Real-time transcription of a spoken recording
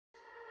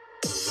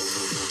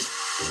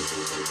Five,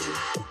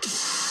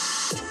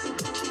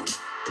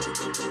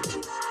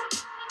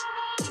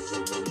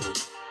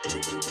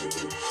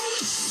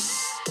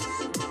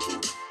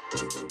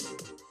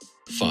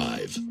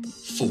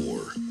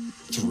 four,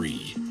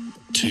 three,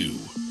 two,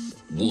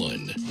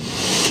 one.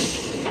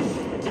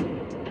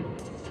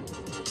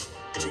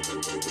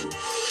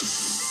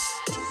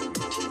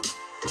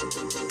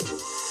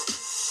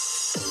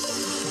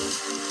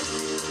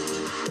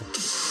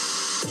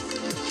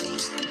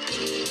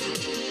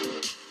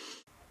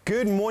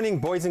 Good morning,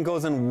 boys and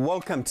girls, and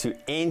welcome to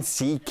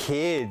NC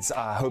Kids.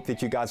 I hope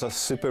that you guys are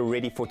super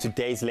ready for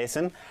today's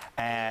lesson.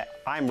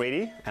 I'm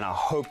ready, and I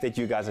hope that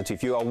you guys are too.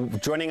 If you are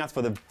joining us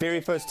for the very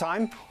first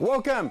time,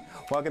 welcome!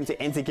 Welcome to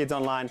NCKidz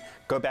Online.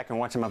 Go back and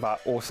watch some of our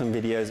awesome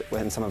videos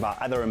and some of our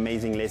other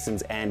amazing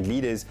lessons and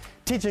leaders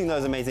teaching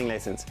those amazing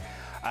lessons.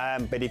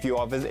 But if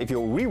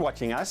you're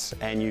re-watching us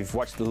and you've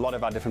watched a lot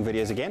of our different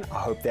videos again, I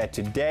hope that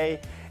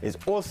today is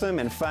awesome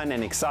and fun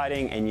and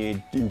exciting and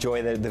you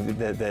enjoy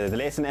the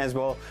lesson as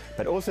well.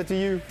 But also to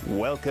you,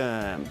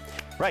 welcome.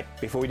 Right,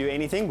 before we do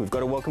anything, we've got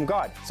to welcome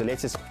God. So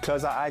let's just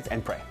close our eyes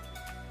and pray.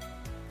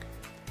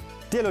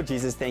 Dear Lord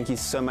Jesus, thank you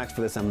so much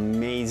for this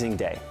amazing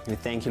day. We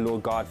thank you,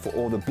 Lord God, for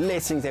all the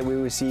blessings that we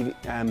receive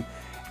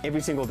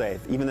every single day,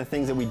 even the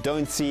things that we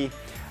don't see.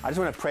 I just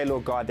want to pray,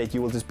 Lord God, that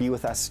you will just be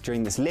with us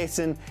during this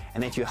lesson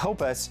and that you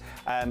help us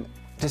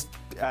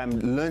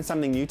learn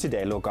something new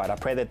today, Lord God. I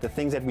pray that the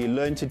things that we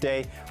learn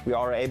today, we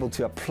are able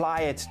to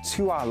apply it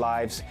to our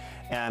lives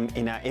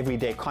in our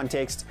everyday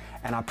context.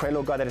 And I pray,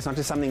 Lord God, that it's not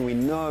just something we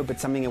know, but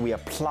something that we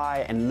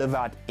apply and live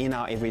out in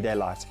our everyday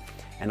lives.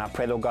 And I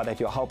pray, Lord God, that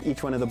you'll help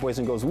each one of the boys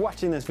and girls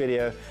watching this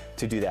video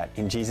to do that.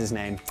 In Jesus'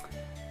 name,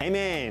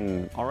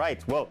 amen. All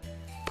right, well,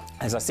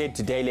 as I said,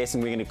 today's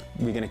lesson, we're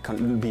going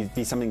to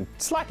be something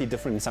slightly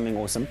different and something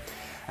awesome.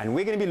 And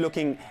we're going to be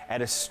looking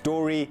at a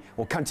story,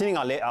 or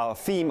continuing our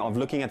theme of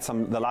looking at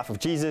the life of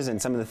Jesus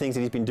and some of the things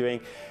that he's been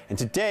doing. And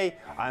today,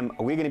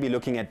 we're going to be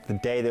looking at the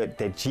day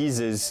that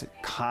Jesus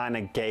kind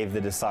of gave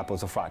the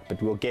disciples a fright.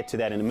 But we'll get to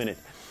that in a minute.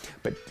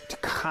 But to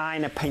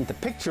kind of paint the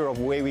picture of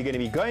where we're going to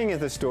be going with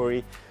the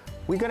story,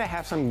 we're going to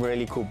have some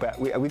really cool,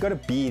 we've got to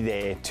be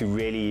there to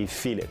really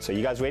feel it. So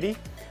you guys ready?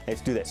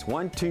 Let's do this.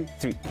 1, 2,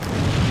 3.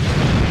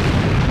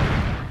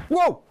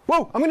 Whoa,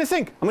 whoa, I'm going to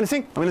sink. I'm going to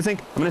sink. I'm going to sink.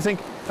 I'm going to sink.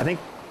 I think.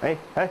 Hey,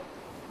 hey.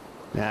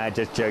 Nah,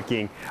 just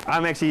joking.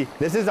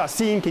 This is our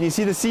scene. Can you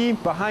see the sea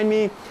behind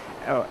me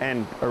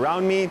and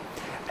around me?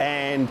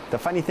 And the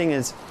funny thing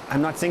is,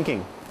 I'm not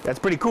sinking. That's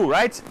pretty cool,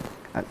 right?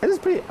 It is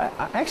pretty,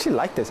 I actually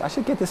like this. I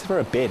should get this for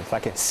a bed. It's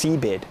like a sea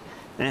bed.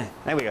 There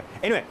we go.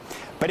 Anyway,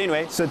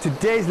 so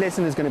today's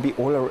lesson is going to be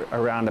all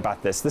around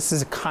about this. This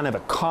is a kind of a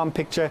calm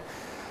picture,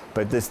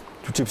 but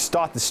to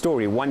start the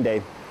story, one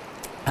day,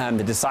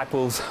 the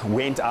disciples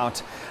went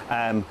out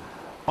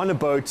on a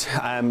boat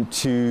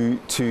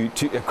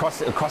across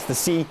the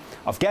Sea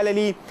of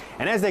Galilee,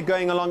 and as they're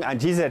going along,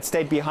 Jesus had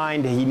stayed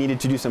behind. He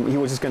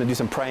was just going to do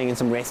some praying and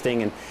some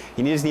resting, and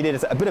he just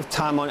needed a bit of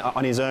time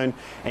on his own.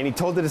 And he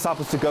told the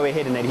disciples to go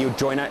ahead and that he would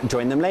join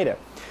them later.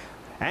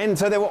 And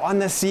so they were on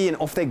the sea and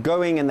off they're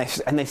going, and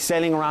they're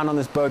sailing around on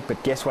this boat.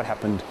 But guess what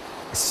happened?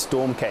 A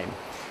storm came.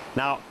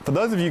 Now, for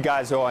those of you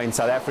guys who are in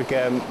South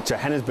Africa,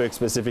 Johannesburg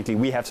specifically,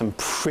 we have some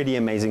pretty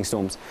amazing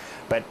storms.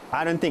 But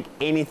I don't think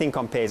anything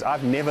compares.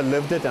 I've never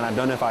lived it, and I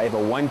don't know if I ever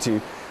want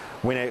to.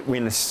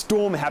 When a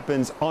storm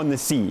happens on the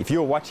sea, if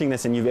you're watching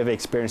this and you've ever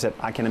experienced it,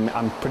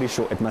 I'm pretty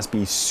sure it must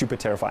be super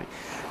terrifying,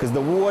 because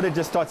the water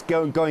just starts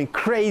going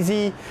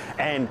crazy,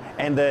 and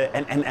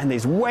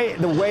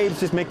the waves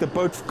just make the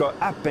boat go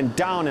up and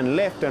down and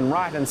left and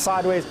right and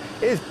sideways.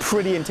 It is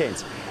pretty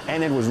intense.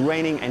 And it was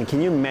raining, and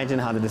can you imagine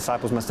how the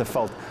disciples must have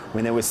felt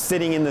when they were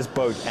sitting in this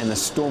boat and the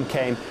storm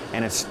came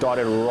and it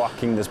started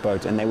rocking this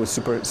boat, and they were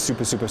super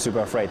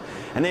afraid.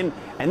 And then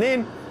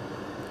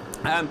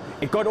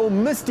it got all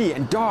misty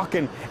and dark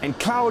and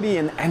cloudy,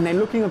 and they're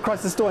looking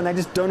across the store and they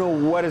just don't know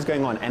what is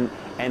going on, and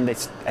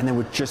they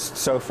were just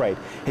so afraid.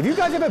 Have you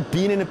guys ever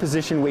been in a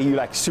position where you're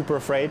like super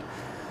afraid?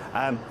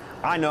 I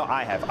know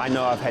I have. I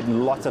know I've had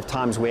lots of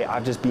times where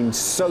I've just been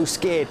so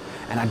scared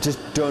and I just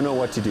don't know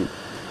what to do.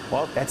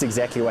 Well, that's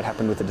exactly what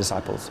happened with the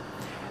disciples.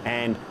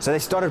 And so they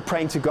started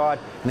praying to God,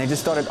 and they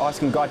just started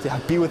asking God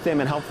to be with them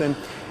and help them.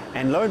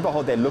 And lo and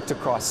behold, they looked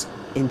across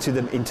into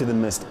the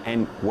mist,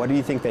 and what do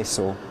you think they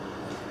saw?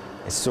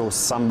 They saw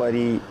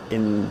somebody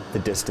in the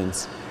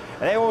distance.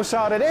 And they all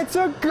shouted, "It's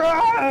a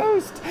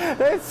ghost!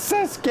 It's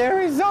a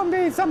scary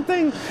zombie,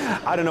 something!"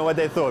 I don't know what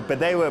they thought, but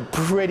they were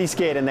pretty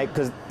scared, and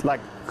because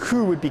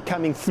who would be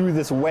coming through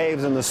this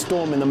waves and the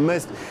storm and the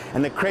mist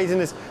and the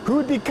craziness? Who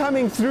would be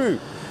coming through?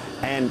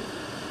 And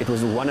it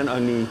was the one and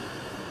only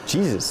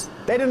Jesus.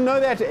 They didn't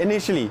know that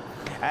initially,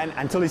 and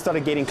until he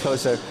started getting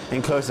closer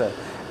and closer.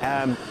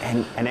 And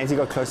as he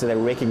got closer, they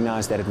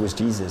recognized that it was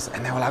Jesus.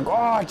 And they were like,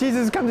 "Oh, Jesus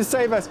has come to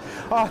save us.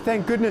 Oh,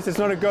 thank goodness it's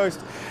not a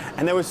ghost."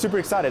 And they were super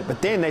excited.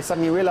 But then they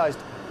suddenly realized,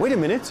 wait a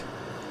minute,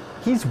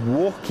 he's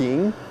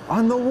walking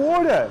on the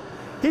water.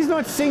 He's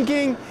not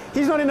sinking.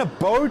 He's not in a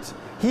boat.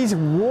 He's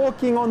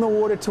walking on the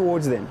water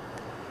towards them.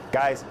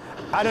 Guys,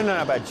 I don't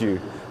know about you,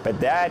 but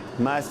that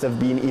must have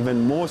been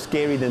even more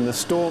scary than the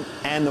storm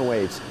and the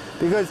waves,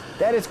 because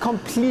that is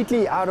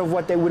completely out of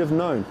what they would have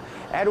known.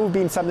 That would have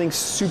been something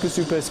super,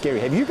 super scary.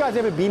 Have you guys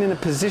ever been in a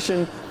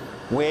position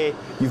where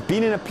you've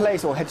been in a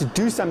place or had to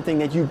do something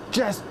that you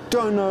just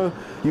don't know,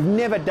 you've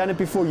never done it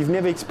before, you've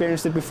never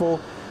experienced it before?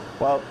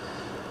 Well,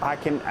 I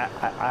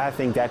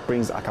think that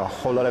brings like a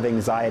whole lot of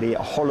anxiety,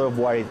 a whole lot of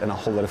worry, and a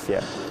whole lot of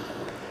fear.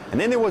 And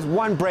then there was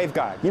one brave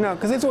guy, you know,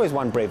 because there's always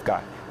one brave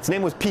guy. His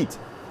name was Pete.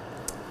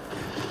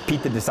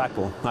 Pete the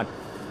disciple, not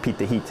Pete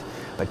the Heat,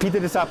 but Pete the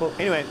disciple.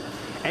 Anyway,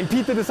 and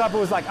Pete the disciple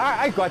was like,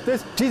 I got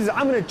this. Jesus,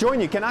 I'm going to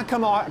join you. Can I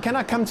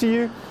come to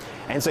you?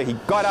 And so he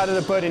got out of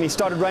the boat and he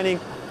started running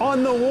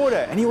on the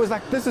water. And he was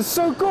like, this is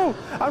so cool.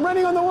 I'm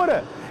running on the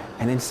water.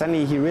 And then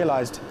suddenly he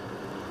realized,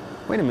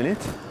 wait a minute,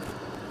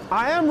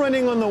 I am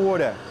running on the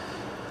water.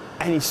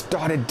 And he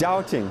started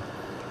doubting.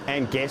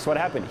 And guess what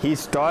happened? He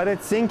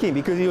started sinking,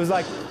 because he was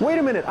like, wait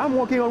a minute, I'm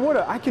walking on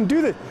water. I can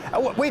do this.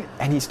 Wait.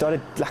 And he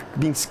started like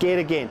being scared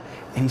again.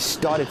 And he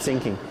started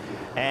sinking.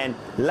 And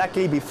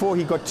luckily, before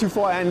he got too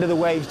far under the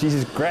waves,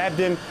 Jesus grabbed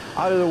him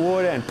out of the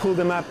water and pulled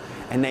him up.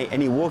 And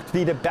he walked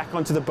Peter back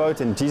onto the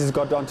boat. And Jesus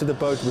got onto the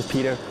boat with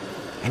Peter.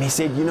 And he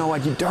said, you know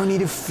what? You don't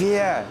need to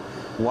fear.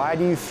 Why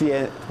do you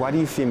fear? Why do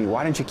you fear me?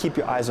 Why don't you keep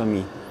your eyes on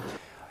me?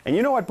 And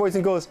you know what, boys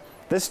and girls?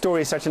 This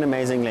story is such an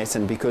amazing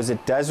lesson, because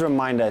it does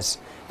remind us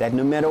that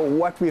no matter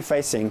what we're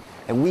facing,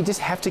 that we just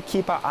have to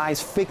keep our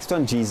eyes fixed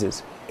on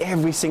Jesus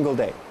every single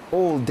day,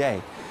 all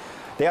day.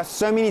 There are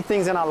so many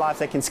things in our lives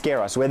that can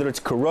scare us, whether it's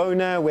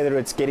corona, whether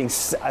it's getting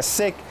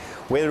sick,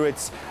 whether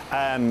it's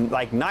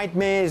like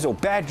nightmares or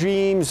bad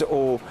dreams,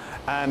 or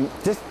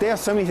just there are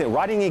so many things.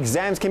 Writing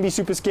exams can be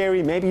super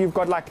scary. Maybe you've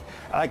got like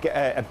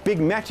a big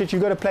match that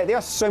you've got to play. There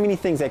are so many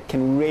things that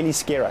can really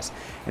scare us,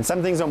 and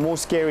some things are more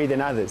scary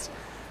than others.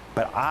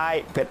 But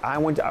I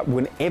want to,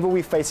 whenever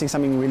we're facing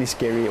something really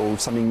scary or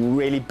something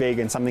really big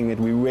and something that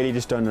we really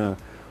just don't know,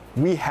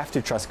 we have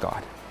to trust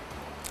God.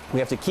 We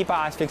have to keep our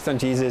eyes fixed on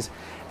Jesus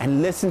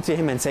and listen to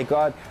him and say,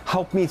 God,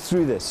 help me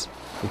through this.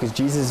 Because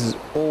Jesus is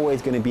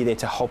always going to be there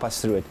to help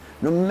us through it.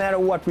 No matter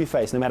what we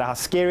face, no matter how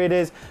scary it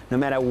is, no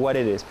matter what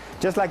it is.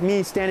 Just like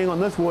me standing on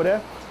this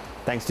water,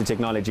 thanks to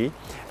technology,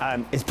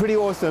 it's pretty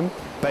awesome,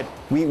 but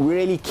we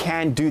really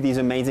can do these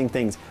amazing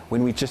things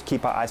when we just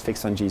keep our eyes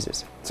fixed on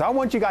Jesus. So I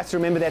want you guys to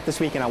remember that this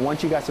week, and I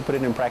want you guys to put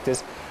it in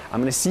practice. I'm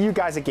going to see you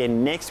guys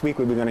again next week,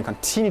 where we're going to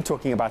continue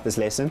talking about this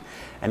lesson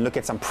and look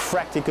at some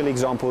practical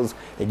examples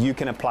that you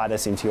can apply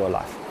this into your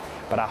life.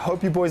 But I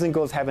hope you boys and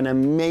girls have an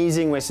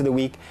amazing rest of the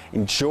week.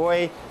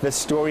 Enjoy the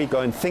story. Go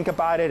and think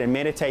about it and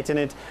meditate in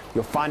it.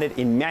 You'll find it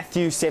in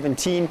Matthew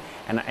 17,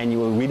 and you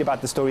will read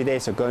about the story there.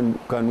 So go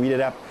and read it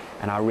up.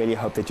 And I really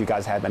hope that you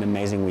guys have an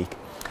amazing week.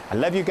 I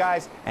love you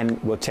guys,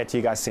 and we'll chat to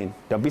you guys soon.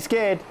 Don't be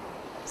scared.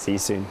 See you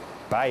soon.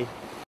 Bye.